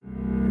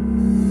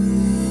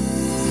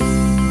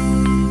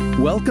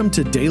Welcome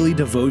to Daily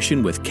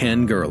Devotion with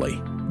Ken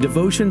Gurley.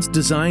 Devotions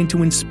designed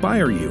to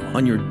inspire you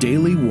on your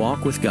daily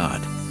walk with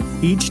God.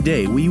 Each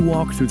day we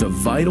walk through the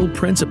vital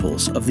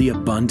principles of the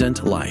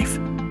abundant life.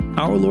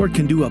 Our Lord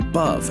can do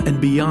above and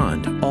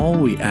beyond all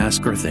we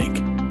ask or think.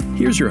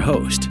 Here's your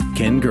host,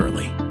 Ken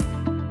Gurley.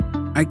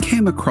 I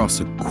came across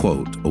a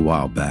quote a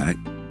while back.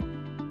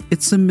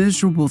 It's a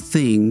miserable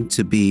thing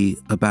to be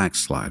a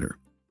backslider.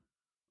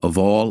 Of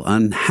all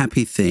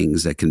unhappy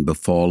things that can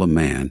befall a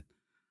man,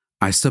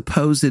 I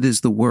suppose it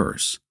is the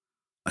worst.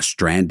 A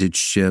stranded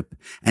ship,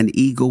 an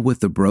eagle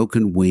with a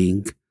broken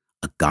wing,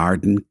 a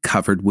garden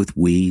covered with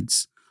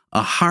weeds,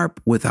 a harp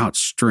without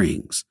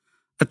strings,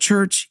 a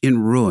church in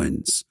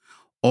ruins.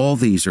 All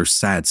these are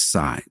sad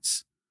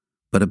sights.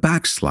 But a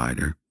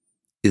backslider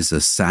is a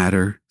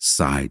sadder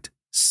sight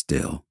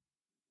still.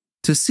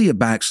 To see a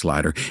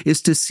backslider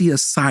is to see a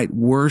sight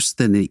worse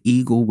than an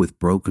eagle with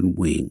broken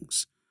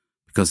wings,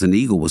 because an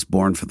eagle was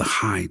born for the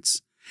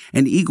heights.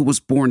 An eagle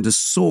was born to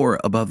soar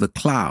above the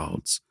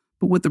clouds,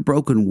 but with a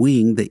broken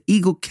wing, the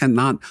eagle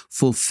cannot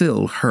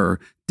fulfill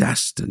her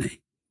destiny.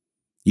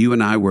 You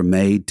and I were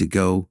made to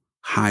go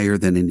higher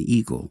than an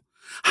eagle,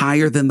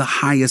 higher than the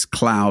highest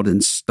cloud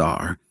and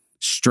star,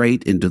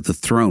 straight into the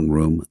throne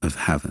room of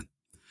heaven.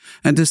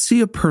 And to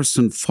see a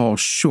person fall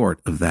short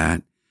of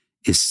that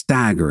is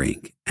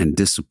staggering and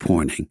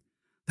disappointing.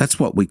 That's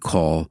what we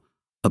call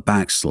a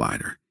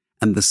backslider.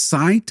 And the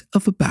sight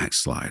of a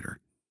backslider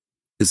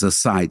is a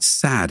sight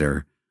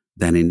sadder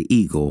than an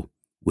eagle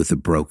with a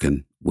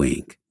broken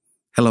wing.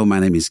 Hello, my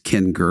name is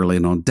Ken Gurley,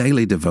 and on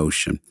Daily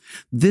Devotion,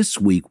 this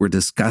week we're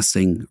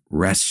discussing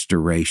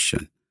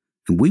restoration.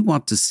 And we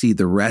want to see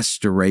the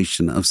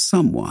restoration of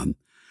someone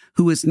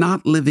who is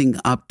not living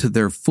up to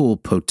their full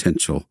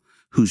potential,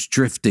 who's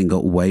drifting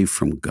away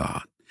from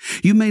God.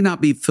 You may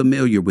not be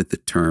familiar with the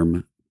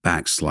term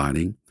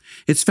backsliding.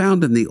 It's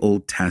found in the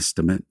Old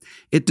Testament.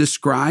 It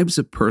describes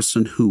a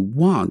person who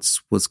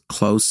once was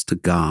close to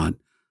God,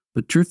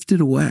 but drifted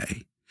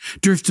away.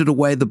 Drifted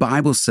away, the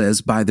Bible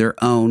says, by their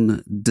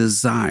own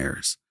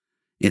desires.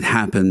 It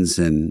happens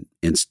in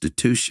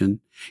institution.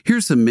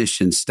 Here's a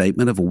mission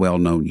statement of a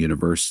well-known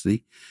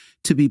university: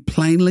 to be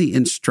plainly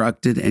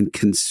instructed and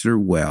consider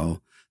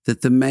well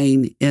that the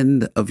main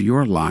end of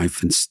your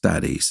life and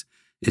studies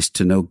is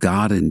to know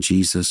God and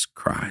Jesus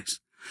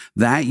Christ.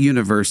 That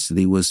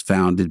university was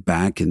founded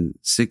back in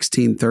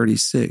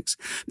 1636.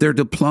 Their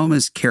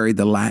diplomas carry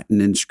the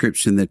Latin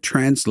inscription that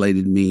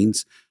translated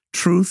means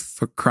truth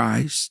for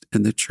Christ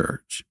and the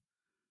church.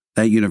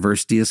 That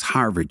university is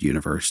Harvard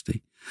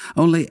University.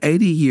 Only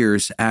 80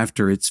 years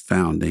after its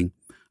founding,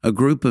 a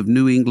group of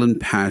New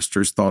England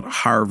pastors thought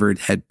Harvard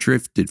had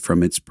drifted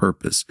from its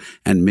purpose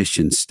and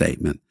mission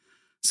statement.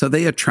 So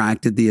they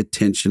attracted the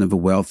attention of a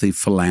wealthy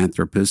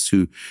philanthropist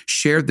who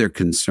shared their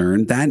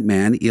concern. That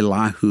man,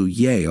 Elihu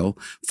Yale,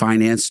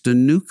 financed a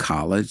new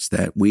college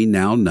that we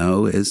now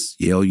know as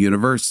Yale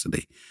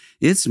University.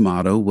 Its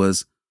motto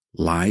was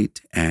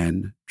light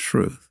and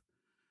truth.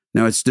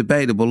 Now, it's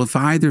debatable if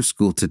either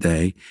school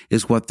today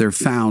is what their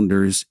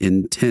founders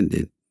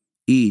intended.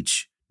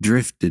 Each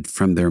drifted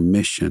from their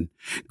mission.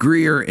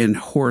 Greer and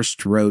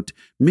Horst wrote,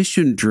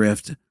 "Mission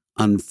drift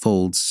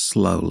unfolds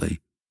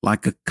slowly,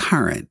 like a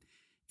current.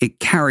 It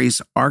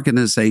carries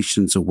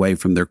organizations away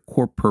from their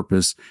core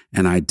purpose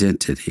and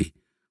identity."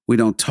 We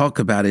don't talk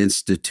about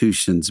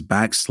institutions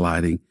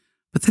backsliding,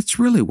 but that's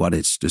really what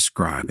it's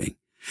describing.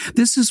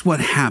 This is what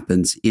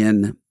happens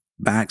in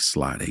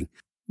backsliding.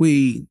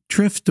 We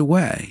drift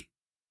away.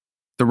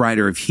 The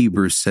writer of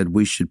Hebrews said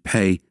we should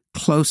pay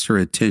closer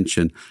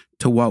attention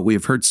to what we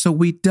have heard so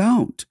we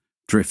don't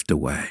drift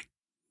away.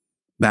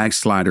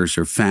 Backsliders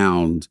are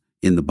found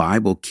in the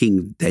Bible.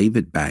 King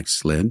David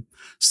backslid.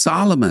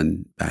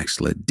 Solomon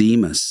backslid.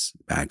 Demas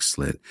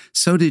backslid.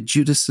 So did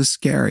Judas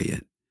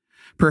Iscariot.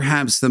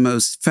 Perhaps the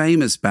most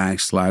famous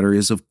backslider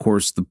is, of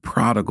course, the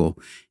prodigal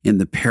in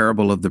the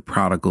parable of the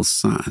prodigal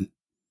son.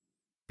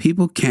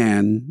 People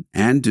can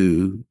and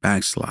do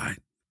backslide.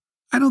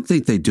 I don't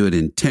think they do it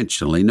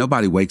intentionally.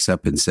 Nobody wakes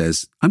up and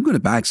says, "I'm going to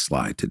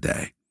backslide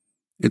today."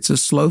 It's a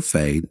slow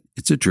fade.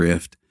 It's a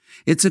drift.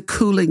 It's a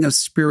cooling of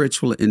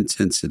spiritual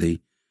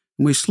intensity,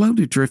 and we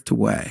slowly drift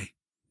away.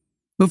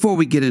 Before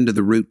we get into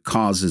the root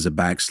causes of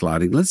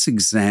backsliding, let's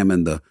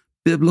examine the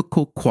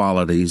biblical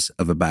qualities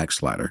of a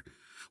backslider.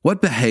 What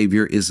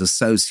behavior is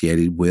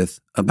associated with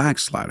a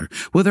backslider?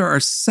 Well, there are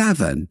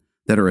 7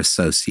 that are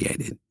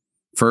associated.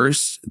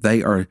 First,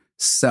 they are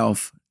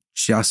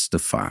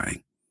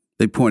self-justifying.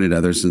 They point at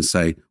others and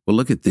say, "Well,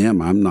 look at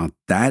them. I'm not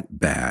that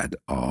bad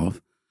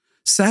off."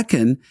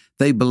 Second,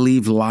 they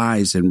believe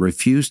lies and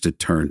refuse to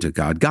turn to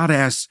God. God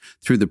asks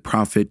through the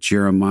prophet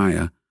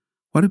Jeremiah,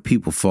 "Why do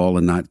people fall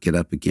and not get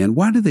up again?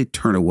 Why do they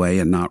turn away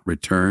and not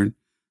return?"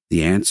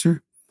 The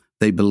answer?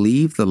 They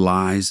believe the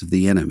lies of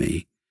the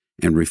enemy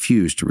and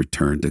refuse to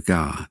return to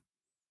God.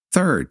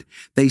 Third,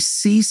 they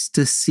cease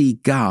to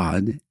see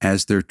God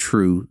as their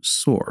true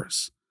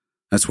source.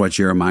 That's what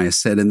Jeremiah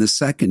said in the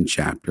 2nd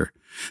chapter.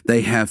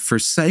 They have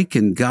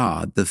forsaken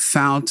God, the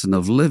fountain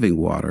of living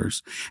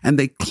waters, and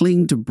they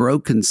cling to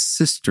broken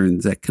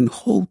cisterns that can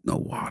hold no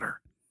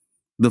water.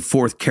 The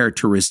 4th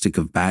characteristic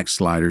of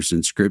backsliders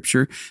in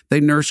Scripture, they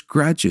nurse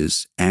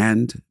grudges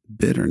and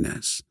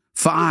bitterness.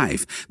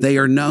 5, they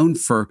are known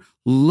for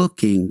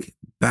looking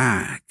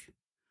back.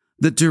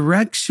 The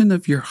direction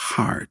of your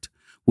heart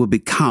will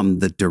become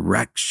the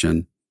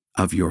direction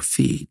of your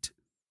feet.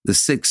 The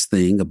 6th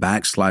thing a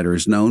backslider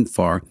is known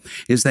for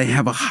is they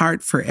have a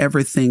heart for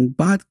everything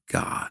but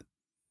God.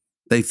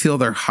 They fill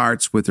their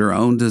hearts with their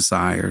own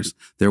desires,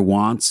 their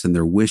wants, and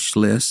their wish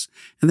lists,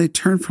 and they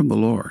turn from the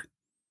Lord.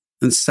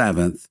 And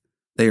 7th,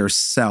 they are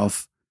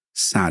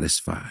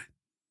self-satisfied.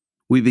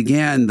 We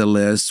began the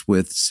list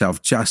with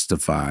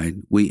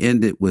self-justified. We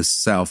end it with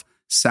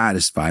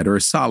self-satisfied, or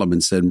as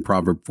Solomon said in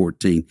Proverbs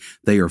 14,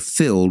 they are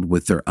filled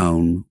with their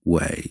own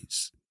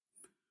ways.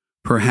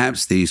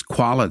 Perhaps these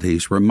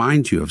qualities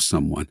remind you of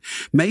someone.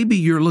 Maybe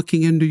you're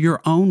looking into your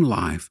own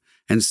life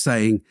and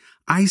saying,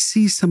 I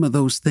see some of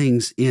those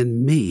things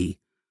in me.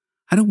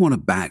 I don't want to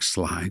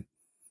backslide.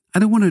 I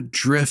don't want to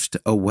drift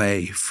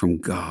away from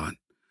God.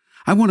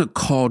 I want to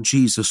call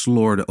Jesus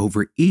Lord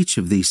over each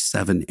of these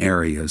 7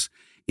 areas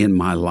in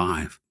my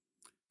life.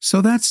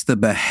 So that's the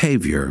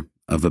behavior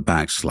of a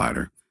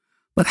backslider.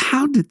 But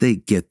how did they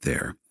get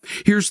there?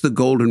 Here's the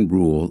golden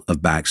rule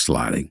of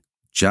backsliding: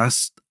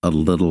 just a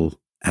little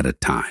at a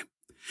time.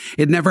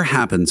 It never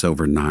happens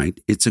overnight.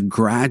 It's a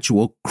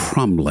gradual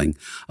crumbling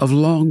of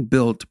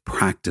long-built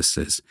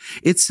practices.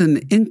 It's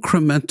an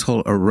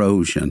incremental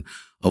erosion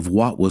of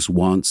what was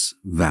once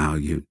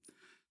valued.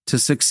 To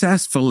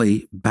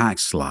successfully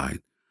backslide,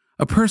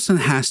 a person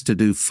has to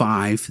do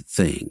 5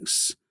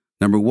 things.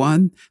 Number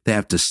 1, they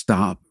have to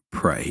stop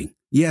praying.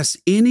 Yes,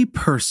 any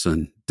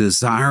person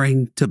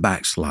desiring to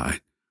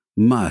backslide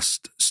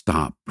must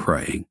stop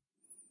praying.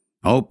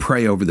 Oh,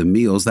 pray over the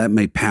meals. That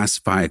may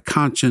pacify a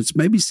conscience.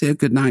 Maybe say a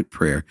goodnight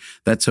prayer.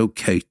 That's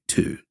okay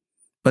too.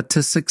 But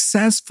to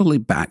successfully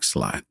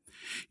backslide,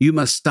 you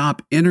must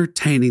stop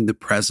entertaining the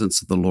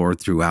presence of the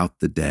Lord throughout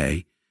the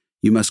day.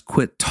 You must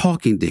quit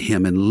talking to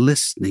Him and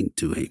listening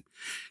to Him.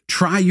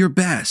 Try your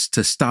best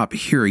to stop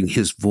hearing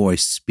His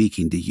voice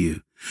speaking to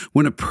you.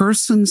 When a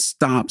person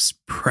stops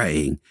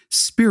praying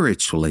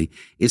spiritually,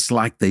 it's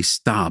like they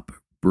stop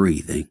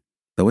breathing.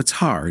 Though it's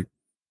hard,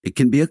 it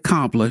can be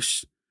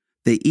accomplished.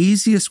 The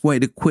easiest way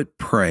to quit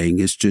praying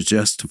is to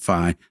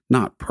justify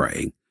not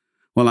praying.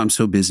 Well, I'm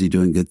so busy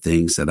doing good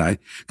things that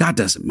God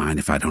doesn't mind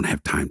if I don't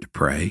have time to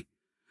pray.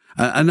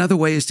 Another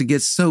way is to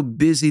get so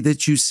busy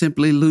that you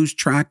simply lose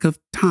track of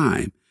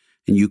time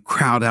and you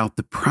crowd out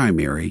the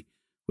primary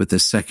with the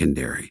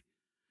secondary.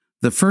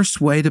 The first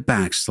way to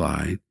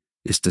backslide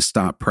is to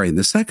stop praying.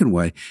 The second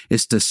way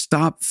is to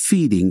stop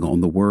feeding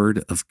on the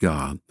Word of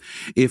God.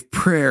 If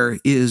prayer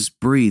is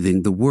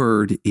breathing, the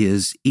Word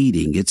is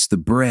eating. It's the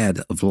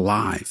bread of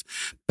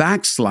life.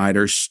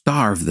 Backsliders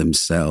starve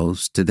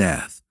themselves to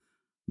death.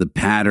 The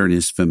pattern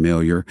is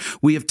familiar.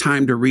 We have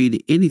time to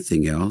read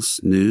anything else,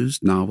 news,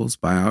 novels,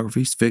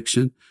 biographies,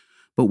 fiction,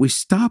 but we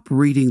stop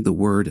reading the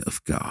Word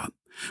of God.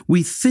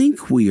 We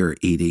think we are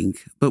eating,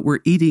 but we're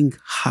eating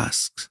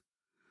husks.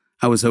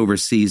 I was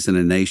overseas in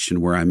a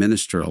nation where I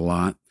minister a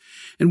lot,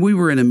 and we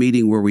were in a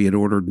meeting where we had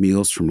ordered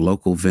meals from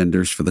local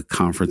vendors for the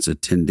conference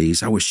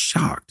attendees. I was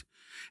shocked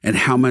at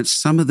how much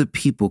some of the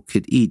people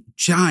could eat.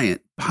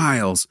 Giant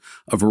piles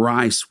of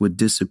rice would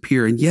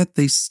disappear, and yet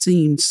they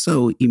seemed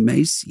so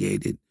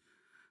emaciated.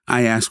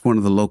 I asked one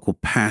of the local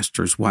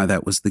pastors why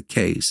that was the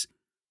case.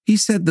 He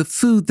said the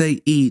food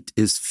they eat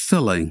is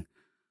filling,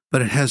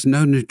 but it has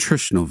no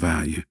nutritional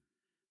value.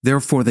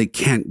 Therefore, they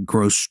can't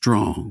grow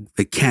strong.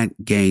 They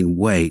can't gain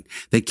weight.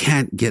 They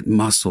can't get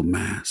muscle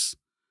mass.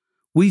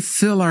 We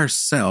fill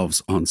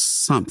ourselves on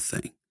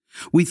something.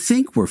 We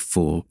think we're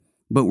full,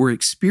 but we're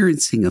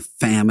experiencing a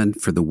famine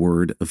for the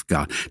Word of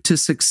God. To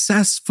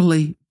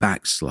successfully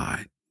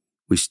backslide,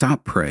 we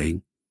stop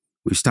praying.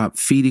 We stop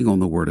feeding on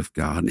the Word of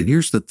God. And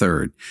here's the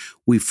third.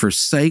 We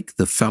forsake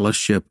the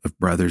fellowship of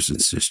brothers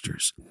and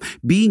sisters.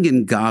 Being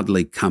in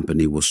godly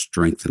company will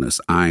strengthen us.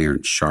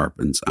 Iron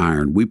sharpens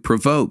iron. We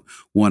provoke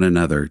one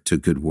another to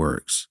good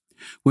works.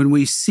 When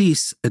we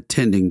cease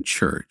attending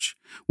church,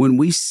 when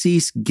we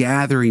cease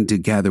gathering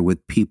together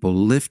with people,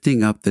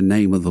 lifting up the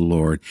name of the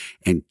Lord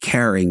and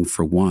caring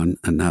for one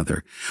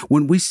another,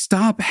 when we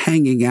stop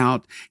hanging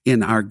out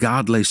in our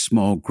godly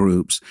small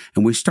groups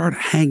and we start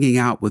hanging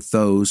out with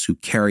those who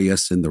carry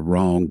us in the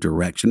wrong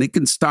direction, it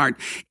can start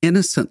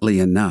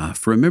innocently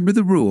enough. Remember,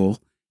 the rule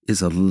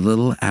is a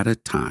little at a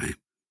time.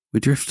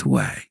 We drift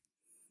away.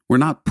 We're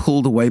not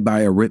pulled away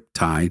by a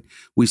riptide.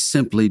 We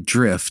simply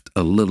drift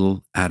a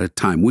little at a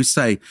time. We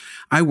say,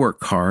 I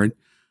work hard.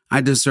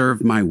 I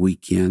deserve my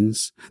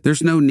weekends.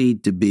 There's no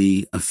need to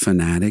be a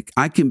fanatic.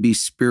 I can be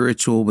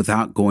spiritual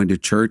without going to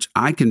church.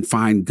 I can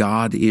find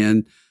God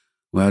in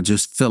Well,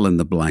 just fill in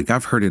the blank.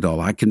 I've heard it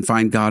all. I can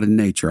find God in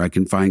nature. I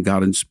can find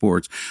God in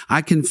sports.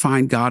 I can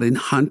find God in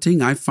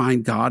hunting. I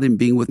find God in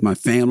being with my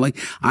family.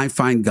 I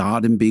find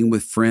God in being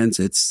with friends,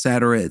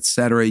 etc.,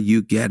 etc.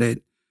 You get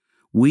it?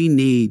 We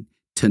need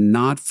to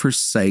not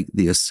forsake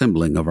the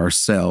assembling of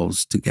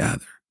ourselves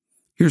together.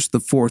 Here's the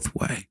fourth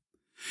way.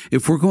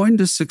 If we're going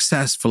to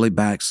successfully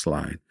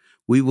backslide,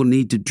 we will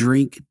need to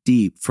drink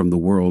deep from the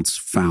world's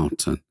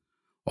fountain.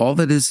 All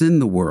that is in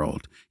the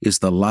world is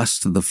the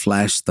lust of the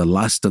flesh, the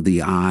lust of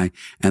the eye,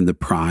 and the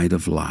pride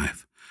of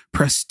life.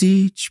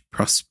 Prestige,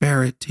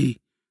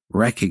 prosperity,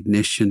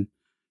 recognition,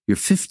 your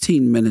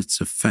 15 minutes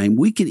of fame.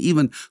 We can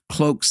even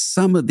cloak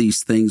some of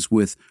these things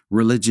with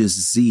religious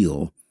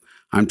zeal.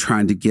 I'm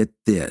trying to get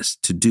this,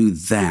 to do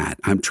that.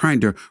 I'm trying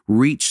to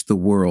reach the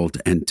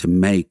world and to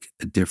make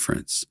a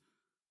difference.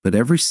 But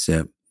every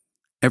sip,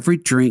 every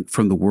drink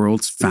from the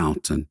world's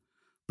fountain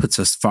puts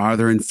us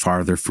farther and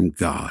farther from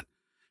God,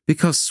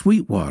 because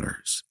sweet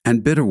waters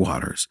and bitter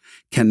waters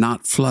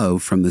cannot flow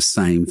from the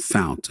same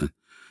fountain.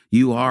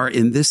 You are,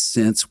 in this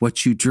sense,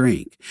 what you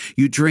drink.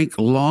 You drink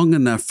long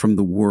enough from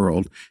the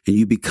world, and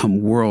you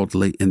become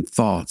worldly in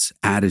thoughts,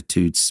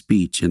 attitudes,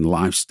 speech, and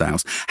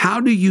lifestyles. How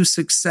do you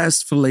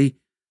successfully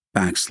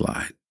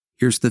backslide?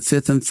 Here's the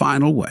fifth and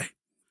final way.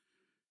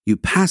 You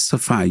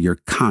pacify your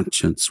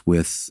conscience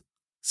with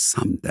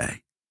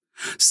someday.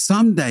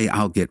 Someday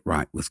I'll get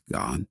right with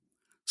God.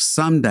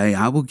 Someday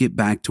I will get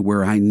back to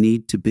where I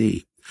need to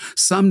be.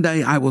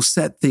 Someday I will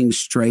set things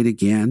straight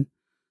again.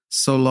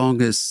 So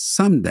long as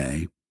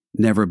someday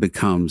never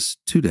becomes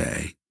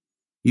today,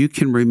 you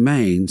can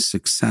remain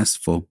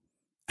successful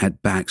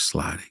at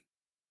backsliding.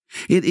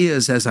 It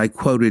is, as I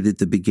quoted at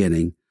the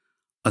beginning,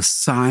 a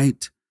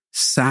sight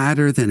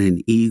sadder than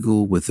an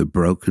eagle with a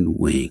broken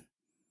wing.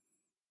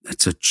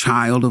 It's a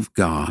child of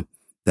God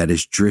that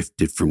has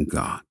drifted from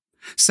God,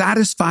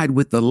 satisfied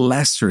with the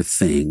lesser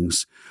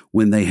things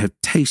when they have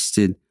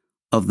tasted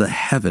of the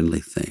heavenly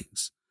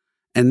things,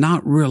 and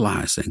not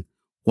realizing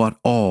what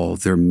all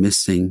they're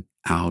missing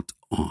out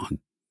on.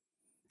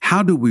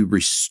 How do we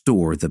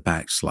restore the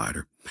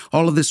backslider?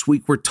 All of this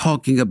week, we're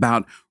talking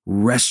about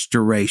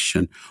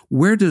restoration.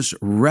 Where does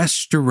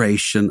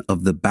restoration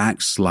of the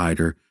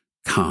backslider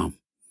come?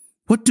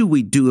 What do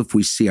we do if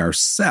we see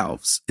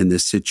ourselves in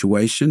this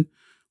situation?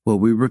 Well,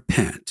 we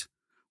repent.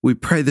 We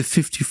pray the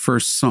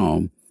 51st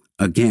Psalm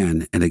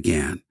again and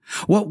again.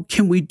 What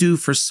can we do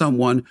for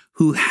someone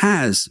who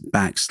has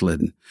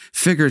backslidden?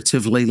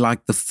 Figuratively,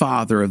 like the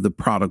father of the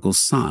prodigal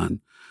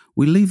son,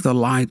 we leave the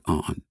light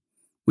on.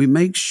 We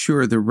make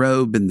sure the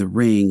robe and the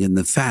ring and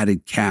the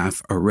fatted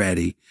calf are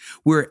ready.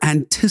 We're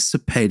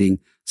anticipating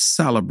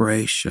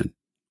celebration.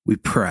 We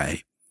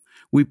pray.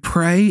 We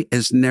pray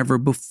as never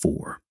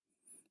before.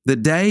 The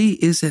day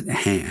is at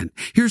hand.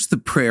 Here's the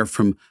prayer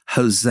from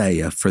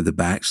Hosea for the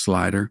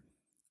backslider.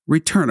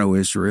 Return, O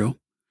Israel.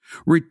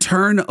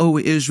 Return, O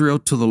Israel,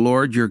 to the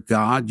Lord your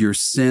God. Your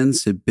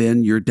sins have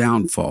been your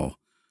downfall.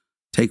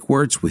 Take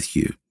words with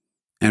you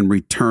and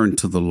return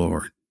to the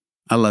Lord.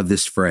 I love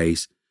this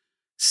phrase.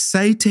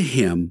 Say to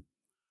him,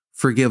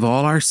 forgive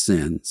all our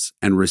sins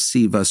and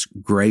receive us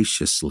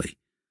graciously,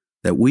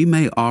 that we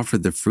may offer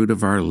the fruit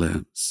of our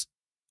lips.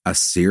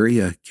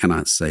 Assyria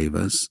cannot save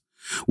us.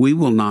 We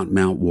will not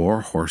mount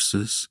war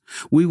horses.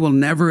 We will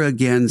never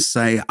again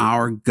say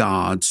our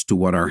gods to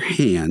what our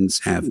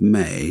hands have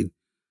made.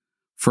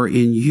 For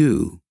in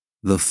you,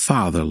 the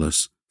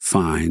fatherless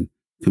find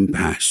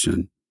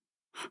compassion.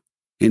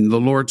 In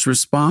the Lord's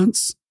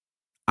response,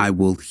 I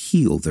will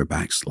heal their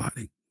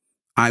backsliding.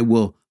 I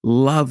will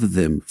love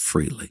them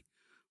freely,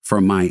 for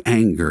my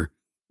anger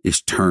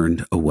is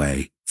turned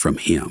away from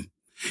him.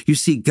 You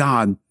see,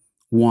 God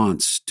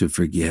wants to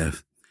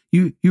forgive.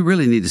 You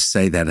really need to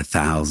say that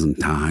 1,000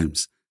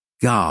 times.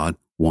 God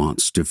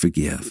wants to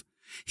forgive.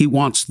 He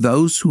wants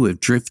those who have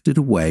drifted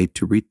away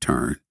to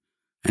return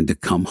and to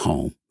come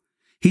home.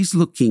 He's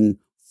looking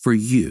for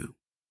you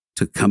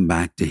to come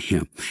back to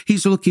him.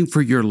 He's looking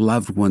for your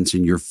loved ones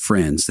and your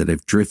friends that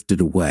have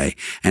drifted away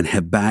and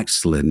have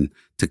backslidden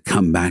to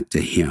come back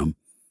to him.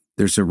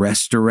 There's a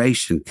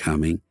restoration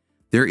coming.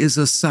 There is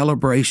a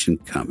celebration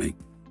coming.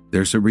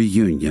 There's a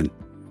reunion.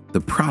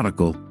 The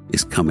prodigal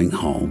is coming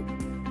home.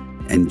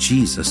 In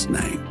Jesus'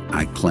 name,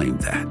 I claim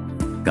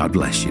that. God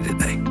bless you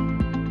today.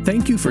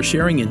 Thank you for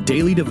sharing in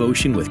Daily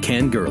Devotion with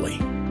Ken Gurley.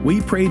 We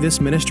pray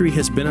this ministry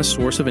has been a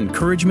source of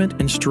encouragement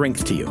and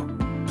strength to you.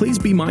 Please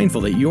be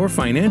mindful that your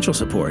financial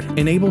support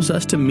enables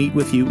us to meet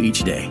with you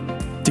each day.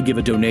 To give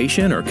a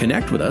donation or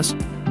connect with us,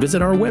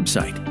 visit our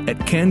website at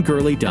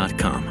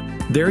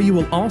kengurley.com. There you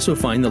will also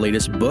find the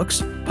latest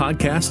books,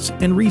 podcasts,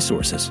 and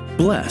resources.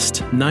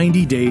 Blessed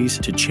 90 Days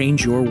to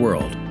Change Your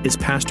World is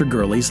Pastor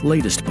Gurley's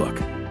latest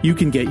book. You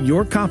can get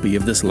your copy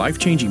of this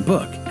life-changing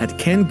book at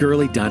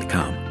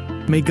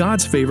kengurley.com. May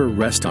God's favor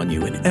rest on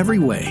you in every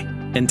way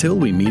until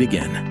we meet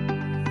again.